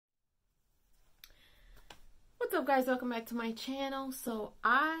What's up, guys? Welcome back to my channel. So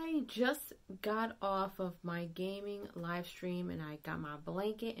I just got off of my gaming live stream and I got my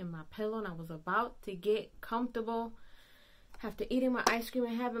blanket and my pillow and I was about to get comfortable after eating my ice cream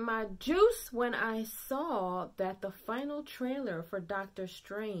and having my juice when I saw that the final trailer for Doctor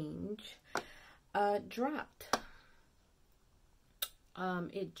Strange dropped.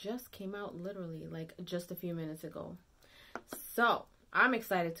 It just came out literally like just a few minutes ago. So I'm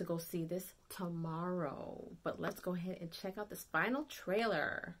excited to go see this tomorrow, but let's go ahead and check out this final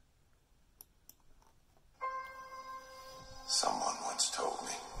trailer. Someone once told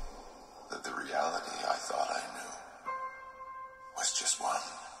me that the reality I thought I knew was just one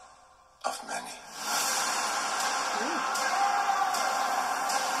of many.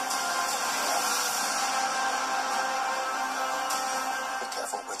 Be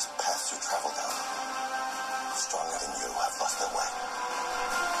careful which paths you travel down. Stronger than you have lost their way.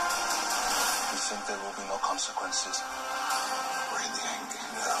 You think there will be no consequences? We're in the end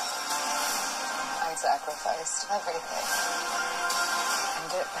game now. I sacrificed everything.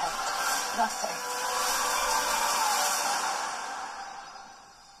 And it meant nothing.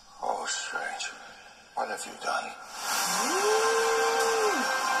 Oh, Strange. What have you done?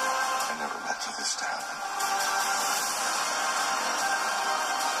 I never meant for this to happen.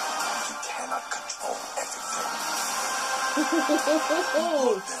 You cannot control everything.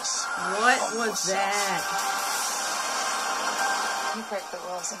 What was that? You break the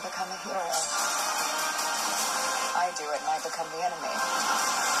rules and become a hero. I do it and I become the enemy.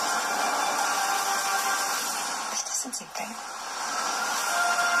 This doesn't seem fair.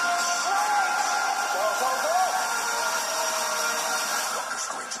 Doctor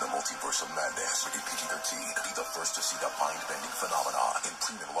Strange in the Multiverse of Madness, rated PG-13. Be the first to see the mind-bending phenomenon in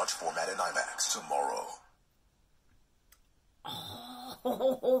premium large format and IMAX tomorrow.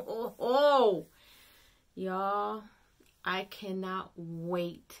 Y'all, I cannot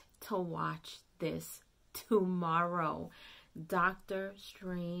wait to watch this tomorrow. Doctor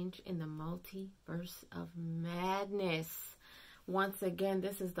Strange in the Multiverse of Madness. Once again,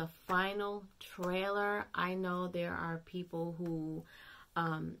 this is the final trailer. I know there are people who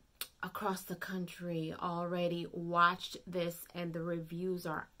across the country already watched this and the reviews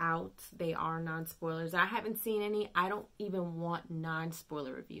are out. They are non-spoilers. I haven't seen any. I don't even want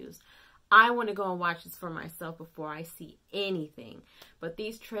non-spoiler reviews. I want to go and watch this for myself before I see anything. But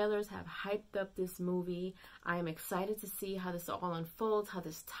these trailers have hyped up this movie. I am excited to see how this all unfolds, how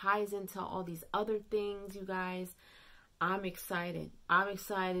this ties into all these other things, you guys. I'm excited. I'm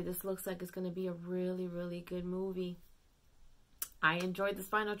excited. This looks like it's going to be a really, really good movie. I enjoyed this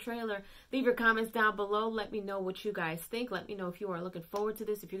final trailer. Leave your comments down below. Let me know what you guys think. Let me know if you are looking forward to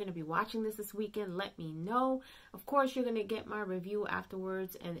this. If you're going to be watching this weekend, let me know. Of course, you're going to get my review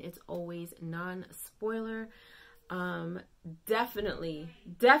afterwards, and it's always non-spoiler. Definitely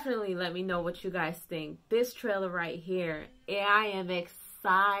let me know what you guys think. This trailer right here, I am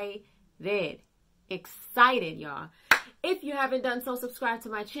excited, y'all. If you haven't done so, subscribe to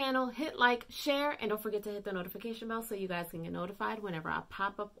my channel, hit like, share, and don't forget to hit the notification bell so you guys can get notified whenever I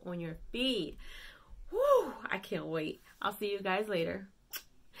pop up on your feed. Woo! I can't wait. I'll see you guys later.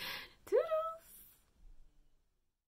 Toodles!